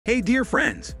Hey dear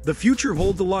friends, the future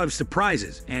holds a lot of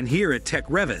surprises, and here at Tech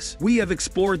Revis, we have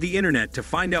explored the internet to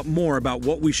find out more about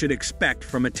what we should expect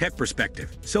from a tech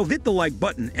perspective. So hit the like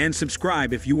button and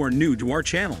subscribe if you are new to our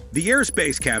channel. The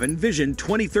Airspace Cabin Vision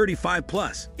 2035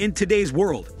 Plus. In today's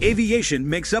world, aviation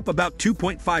makes up about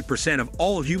 2.5% of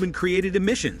all human-created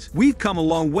emissions. We've come a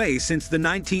long way since the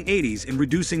 1980s in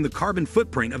reducing the carbon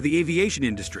footprint of the aviation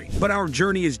industry, but our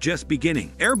journey is just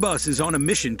beginning. Airbus is on a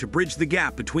mission to bridge the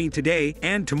gap between today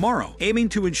and tomorrow, aiming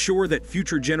to ensure that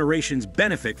future generations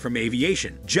benefit from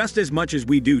aviation just as much as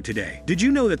we do today. Did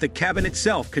you know that the cabin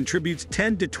itself contributes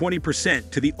 10 to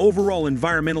 20% to the overall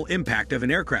environmental impact of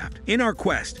an aircraft? In our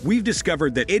quest, we've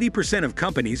discovered that 80% of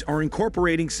companies are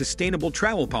incorporating sustainable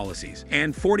travel policies,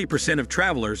 and 40% of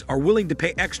travelers are willing to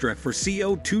pay extra for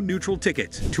CO2 neutral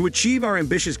tickets. To achieve our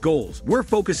ambitious goals, we're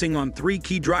focusing on 3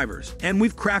 key drivers, and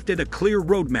we've crafted a clear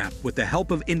roadmap with the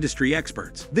help of industry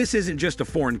experts. This isn't just a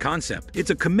foreign concept, it's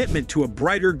a commitment to a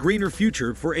brighter, greener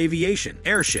future for aviation.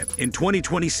 Airship. In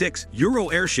 2026, Euro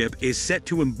Airship is set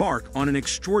to embark on an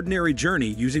extraordinary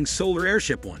journey using Solar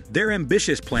Airship One. Their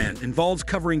ambitious plan involves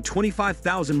covering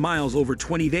 25,000 miles over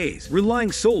 20 days,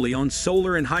 relying solely on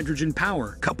solar and hydrogen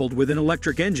power, coupled with an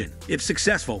electric engine. If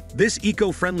successful, this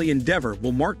eco-friendly endeavor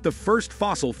will mark the first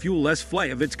fossil fuel-less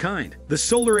flight of its kind. The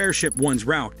Solar Airship One's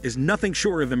route is nothing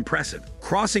short of impressive,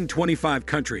 crossing 25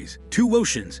 countries, 2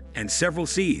 oceans, and several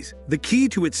seas. The key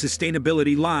to its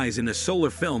sustainability lies in a solar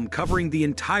film covering the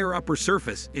entire upper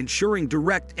surface, ensuring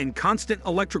direct and constant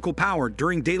electrical power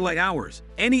during daylight hours.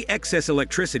 Any excess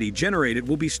electricity generated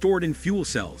will be stored in fuel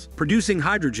cells, producing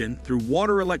hydrogen through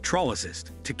water electrolysis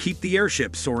to keep the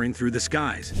airship soaring through the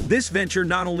skies. This venture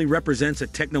not only represents a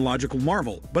technological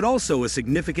marvel, but also a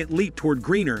significant leap toward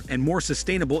greener and more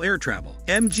sustainable air travel.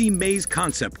 MG Maze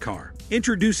Concept Car.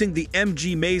 Introducing the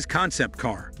MG Maze Concept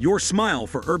Car, your smile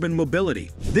for urban mobility.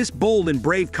 This bold and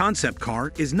brave concept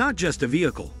car is not just a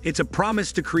vehicle, it's a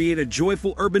promise to create a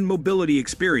joyful urban mobility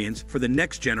experience for the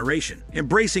next generation.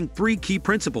 Embracing 3 key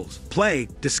principles: play,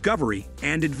 discovery,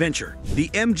 and adventure. The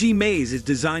MG Maze is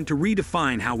designed to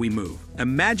redefine how we move.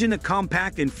 Imagine a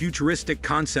compact and futuristic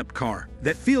concept car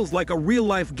that feels like a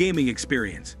real-life gaming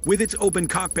experience. With its open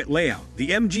cockpit layout, the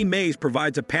MG Maze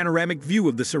provides a panoramic view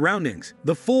of the surroundings.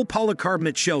 The full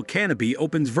polycarbonate shell canopy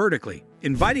opens vertically,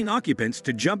 inviting occupants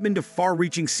to jump into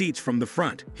far-reaching seats from the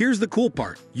front. Here's the cool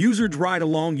part. Users ride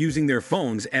along using their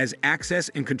phones as access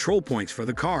and control points for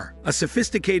the car. A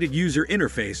sophisticated user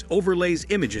interface overlays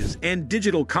images and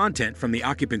digital content from the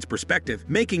occupant's perspective,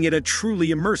 making it a truly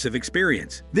immersive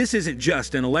experience. This isn't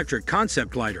just an electric concept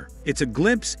glider. It's a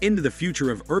glimpse into the future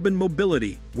of urban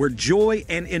mobility, where joy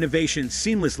and innovation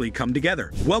seamlessly come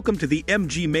together. Welcome to the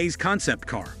MG Maze Concept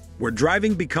Car, where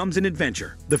driving becomes an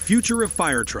adventure. The future of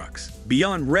fire trucks.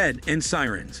 Beyond red and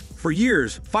sirens. For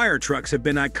years, fire trucks have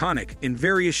been iconic in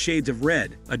various shades of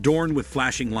red, adorned with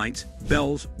flashing lights,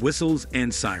 bells, whistles,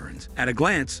 and sirens. At a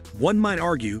glance, one might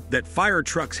argue that fire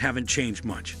trucks haven't changed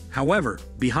much. However,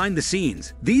 behind the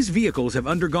scenes, these vehicles have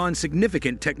undergone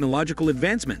significant technological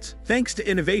advancements, thanks to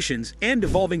innovations and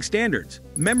evolving standards.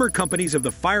 Member companies of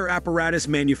the Fire Apparatus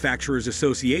Manufacturers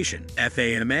Association,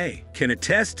 FAMA, can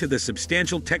attest to the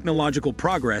substantial technological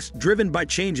progress driven by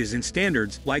changes in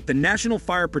standards like the National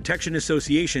Fire Protection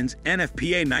Association's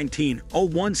NFPA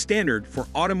 1901 standard for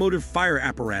automotive fire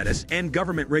apparatus and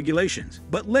government regulations.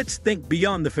 But let's think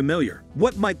beyond the familiar.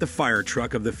 What might the fire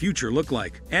truck of the future look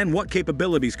like, and what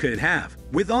capabilities could it have?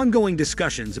 With ongoing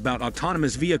discussions about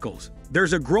autonomous vehicles,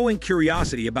 there's a growing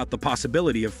curiosity about the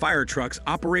possibility of fire trucks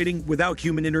operating without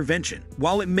human intervention.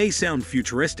 While it may sound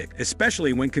futuristic,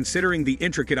 especially when considering the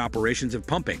intricate operations of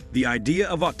pumping, the idea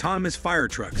of autonomous fire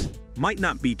trucks might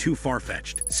not be too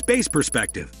far-fetched. Space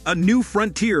perspective, a new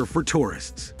frontier for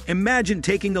tourists. Imagine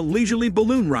taking a leisurely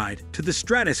balloon ride to the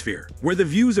stratosphere, where the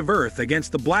views of Earth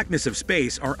against the blackness of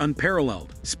space are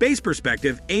unparalleled. Space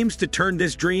perspective aims to turn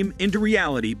this dream into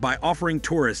reality by offering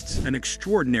tourists an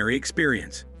extraordinary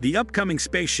experience. The upcoming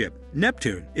spaceship,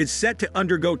 Neptune, is set to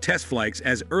undergo test flights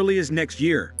as early as next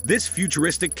year. This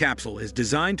futuristic capsule is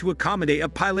designed to accommodate a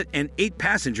pilot and 8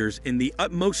 passengers in the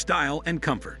utmost style and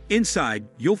comfort. Inside,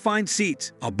 you'll find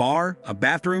seats, a bar, a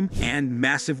bathroom, and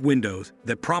massive windows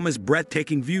that promise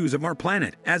breathtaking views of our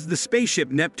planet. As the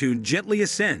spaceship Neptune gently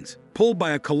ascends, pulled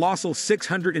by a colossal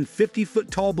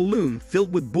 650-foot-tall balloon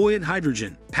filled with buoyant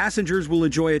hydrogen. Passengers will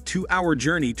enjoy a 2-hour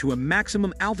journey to a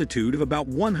maximum altitude of about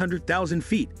 100,000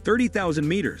 feet, 30,000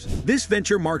 meters. This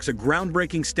venture marks a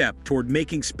groundbreaking step toward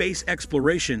making space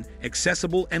exploration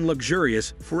accessible and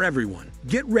luxurious for everyone.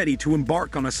 Get ready to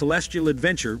embark on a celestial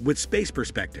adventure with space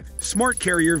perspective. Smart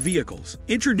Carrier Vehicles.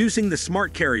 Introducing the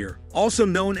Smart Carrier, also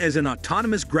known as an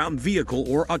autonomous ground vehicle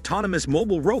or autonomous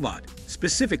mobile robot,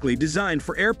 specifically designed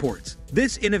for airports.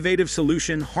 This innovative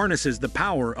solution harnesses the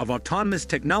power of autonomous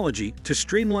technology to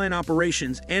streamline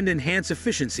operations and enhance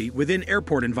efficiency within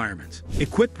airport environments.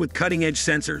 Equipped with cutting-edge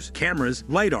sensors, cameras,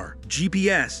 LiDAR,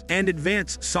 GPS, and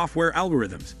advanced software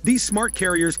algorithms, these smart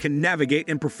carriers can navigate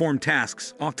and perform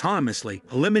tasks autonomously,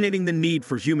 eliminating the need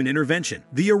for human intervention.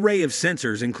 The array of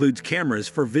sensors includes cameras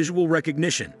for visual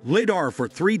recognition, LiDAR for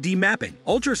 3D mapping,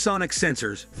 ultrasonic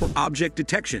sensors for object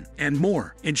detection, and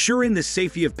more, ensuring the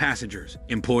safety of passengers,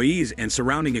 employees, and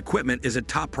surrounding equipment is a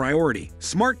top priority.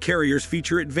 Smart carriers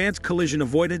feature advanced collision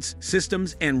avoidance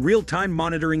systems and real-time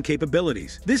monitoring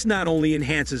capabilities. This not only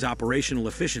enhances operational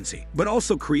efficiency, but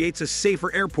also creates a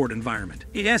safer airport environment.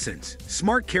 In essence,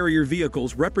 smart carrier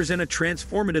vehicles represent a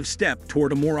transformative step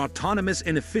toward a more autonomous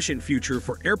and efficient future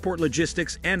for airport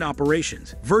logistics and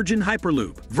operations. Virgin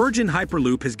Hyperloop. Virgin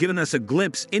Hyperloop has given us a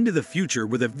glimpse into the future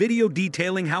with a video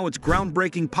detailing how its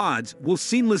groundbreaking pods will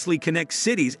seamlessly connect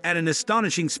cities at an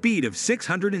astonishing speed of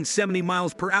 670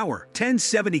 miles per hour,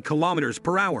 1070 kilometers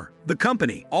per hour. The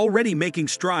company, already making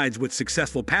strides with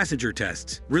successful passenger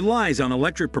tests, relies on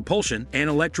electric propulsion and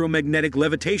electromagnetic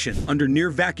levitation under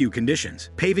near-vacuum conditions,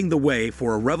 paving the way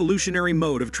for a revolutionary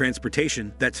mode of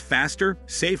transportation that's faster,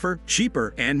 safer,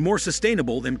 cheaper, and more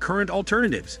sustainable than current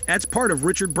alternatives. As part of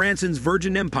Richard Branson's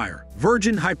Virgin Empire,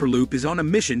 Virgin Hyperloop is on a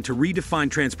mission to redefine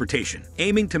transportation,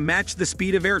 aiming to match the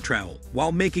speed of air travel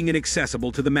while making it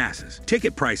accessible to the masses.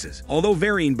 Ticket prices, although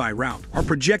varying by route, are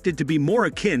projected to be more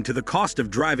akin to the cost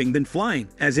of driving than flying,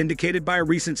 as indicated by a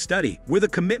recent study. With a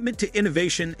commitment to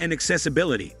innovation and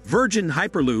accessibility, Virgin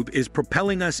Hyperloop is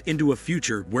propelling us into a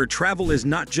future where travel is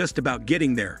not just about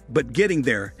getting there, but getting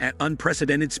there at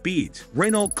unprecedented speeds.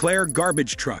 Renault Claire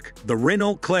Garbage Truck. The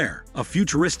Renault Claire, a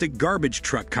futuristic garbage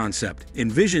truck concept,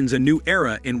 envisions a new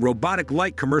era in robotic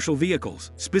light commercial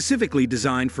vehicles, specifically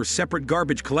designed for separate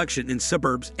garbage collection in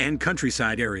suburbs and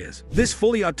countryside areas. This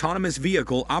fully autonomous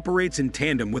vehicle operates in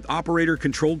tandem with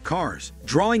operator-controlled cars,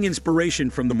 drawing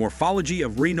inspiration from the morphology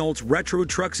of Renault's retro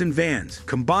trucks and vans.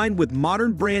 Combined with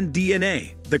modern brand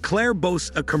DNA, the Claire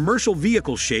boasts a commercial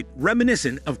vehicle shape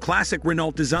reminiscent of classic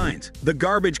Renault designs. The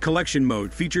garbage collection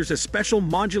mode features a special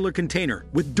modular container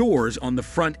with doors on the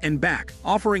front and back,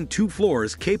 offering 2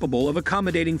 floors capable of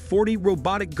accommodating 40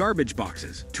 robotic garbage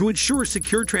boxes. To ensure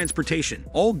secure transportation,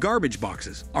 all garbage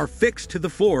boxes are fixed to the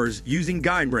floors using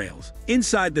guide rails.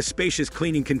 Inside the spacious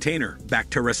cleaning container,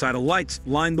 bactericidal lights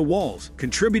line the walls,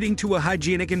 contributing to a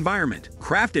hygienic environment.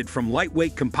 Crafted from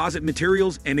lightweight composite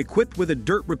materials and equipped with a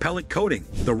dirt-repellent coating,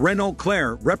 the Renault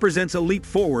Claire represents a leap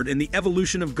forward in the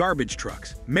evolution of garbage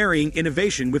trucks, marrying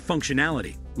innovation with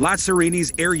functionality.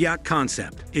 Lazarini's Air Yacht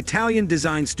Concept. Italian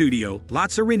design studio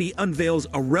Lazzarini unveils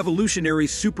a revolutionary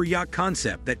super yacht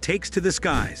concept that takes to the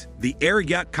skies. The Air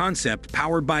Yacht Concept,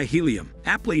 powered by helium,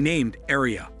 aptly named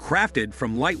Aria, crafted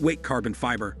from lightweight carbon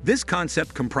fiber. This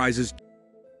concept comprises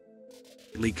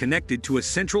connected to a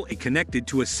central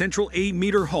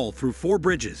 8-meter hull through 4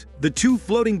 bridges. The 2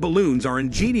 floating balloons are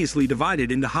ingeniously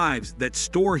divided into hives that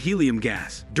store helium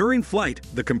gas. During flight,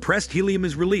 the compressed helium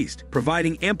is released,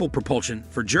 providing ample propulsion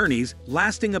for journeys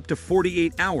lasting up to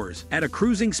 48 hours at a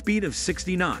cruising speed of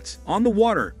 60 knots. On the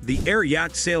water, the air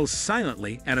yacht sails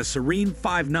silently at a serene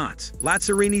 5 knots.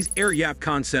 Lazarini's Air Yacht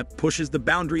Concept pushes the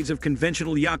boundaries of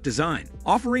conventional yacht design,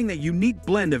 offering a unique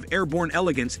blend of airborne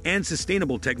elegance and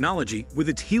sustainable technology with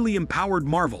its helium-powered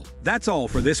marvel. That's all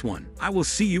for this one. I will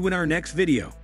see you in our next video.